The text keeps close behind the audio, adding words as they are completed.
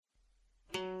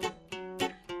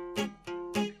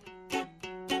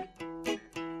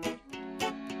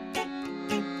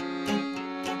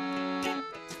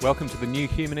Welcome to the New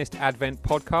Humanist Advent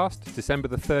podcast, December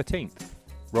the 13th.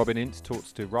 Robin Ince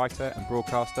talks to writer and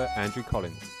broadcaster Andrew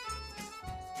Collins.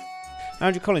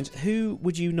 Andrew Collins, who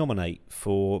would you nominate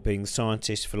for being the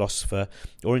scientist, philosopher,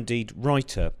 or indeed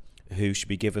writer who should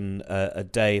be given a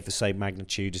day of the same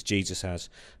magnitude as Jesus has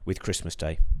with Christmas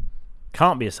Day?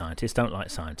 Can't be a scientist, don't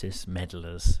like scientists,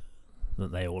 meddlers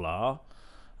that they all are.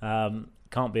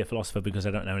 Can't be a philosopher because I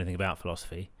don't know anything about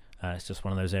philosophy. It's just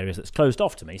one of those areas that's closed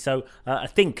off to me. So a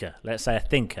thinker, let's say a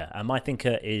thinker. My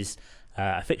thinker is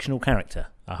a fictional character.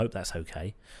 I hope that's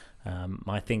okay.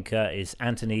 My thinker is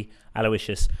Anthony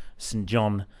Aloysius St.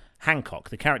 John Hancock,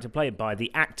 the character played by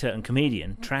the actor and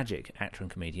comedian, tragic actor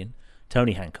and comedian,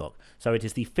 Tony Hancock. So it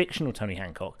is the fictional Tony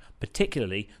Hancock,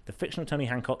 particularly the fictional Tony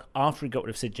Hancock after he got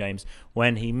rid of Sid James,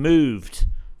 when he moved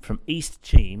from East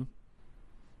Cheam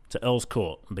to Earl's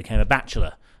Court and became a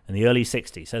bachelor in the early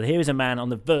 60s. So here is a man on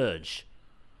the verge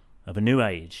of a new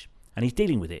age, and he's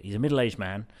dealing with it. He's a middle-aged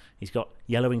man. He's got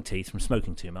yellowing teeth from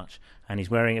smoking too much, and he's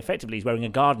wearing a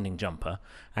gardening jumper,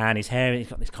 and his hair, he's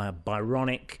got this kind of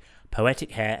Byronic,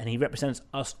 poetic hair, and he represents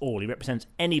us all. He represents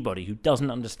anybody who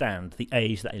doesn't understand the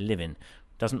age that they live in.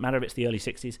 Doesn't matter if it's the early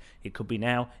 60s, it could be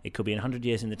now, it could be in 100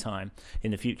 years in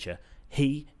the future.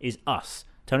 He is us.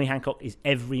 Tony Hancock is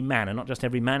every man, and not just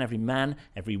every man,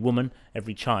 every woman,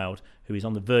 every child who is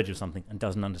on the verge of something and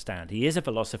doesn't understand. He is a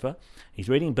philosopher. He's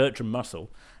reading Bertrand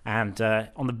Russell, and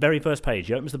on the very first page,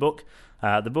 he opens the book.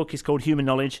 The book is called Human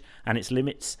Knowledge and Its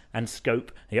Limits and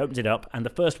Scope. He opens it up, and the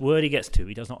first word he gets to,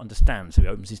 he does not understand. So he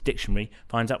opens his dictionary,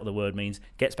 finds out what the word means,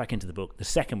 gets back into the book. The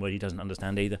second word he doesn't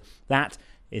understand either. That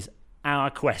is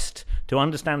our quest to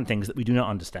understand things that we do not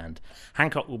understand.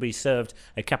 Hancock will be served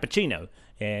a cappuccino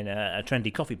in a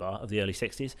trendy coffee bar of the early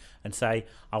 60s and say,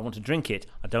 I want to drink it,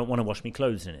 I don't want to wash my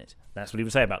clothes in it. That's what he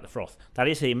would say about the froth. That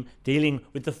is him dealing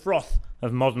with the froth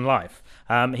of modern life.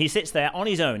 He sits there on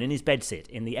his own in his bedsit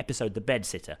in the episode The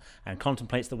Bedsitter and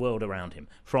contemplates the world around him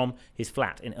from his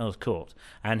flat in Earl's Court.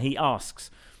 And he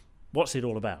asks, what's it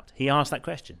all about? He asks that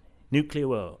question. Nuclear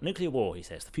war, he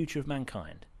says, the future of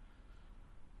mankind.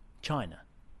 China.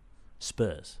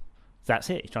 Spurs. That's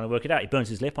it. He's trying to work it out. He burns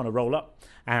his lip on a roll-up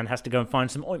and has to go and find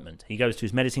some ointment. He goes to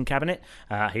his medicine cabinet.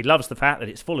 He loves the fact that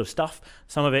it's full of stuff.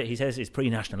 Some of it, he says, is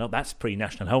pre-national health. That's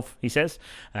pre-national health, he says.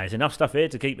 There's enough stuff here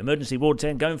to keep emergency ward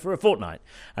 10 going for a fortnight.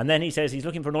 And then he says he's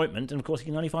looking for an ointment, and of course he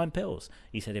can only find pills.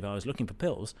 He said, if I was looking for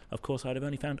pills, of course I'd have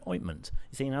only found ointment.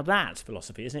 You see, now that's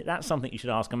philosophy, isn't it? That's something you should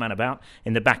ask a man about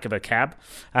in the back of a cab.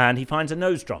 And he finds a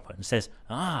nose dropper and says,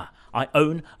 I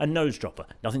own a nose dropper.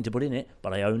 Nothing to put in it,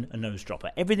 but I own a nose dropper.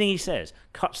 Everything he says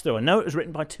cuts through. I know it was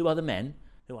written by two other men,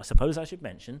 who I suppose I should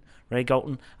mention, Ray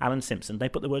Galton, Alan Simpson. They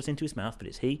put the words into his mouth, but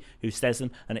it's he who says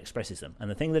them and expresses them. And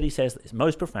the thing that he says that is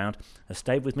most profound, has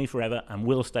stayed with me forever and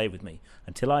will stay with me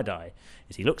until I die,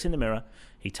 is he looks in the mirror,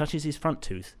 he touches his front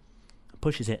tooth,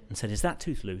 pushes it and says, is that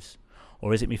tooth loose,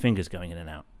 or is it my fingers going in and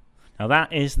out? Now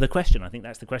that is the question. I think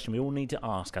that's the question we all need to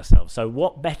ask ourselves. So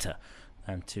what better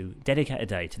than to dedicate a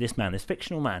day to this man, this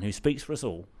fictional man who speaks for us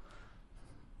all,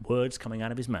 words coming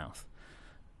out of his mouth,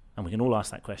 and we can all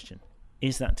ask that question.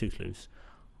 Is that tooth loose,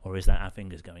 or is that our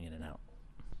fingers going in and out?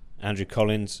 Andrew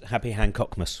Collins, happy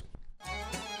Hancockmas.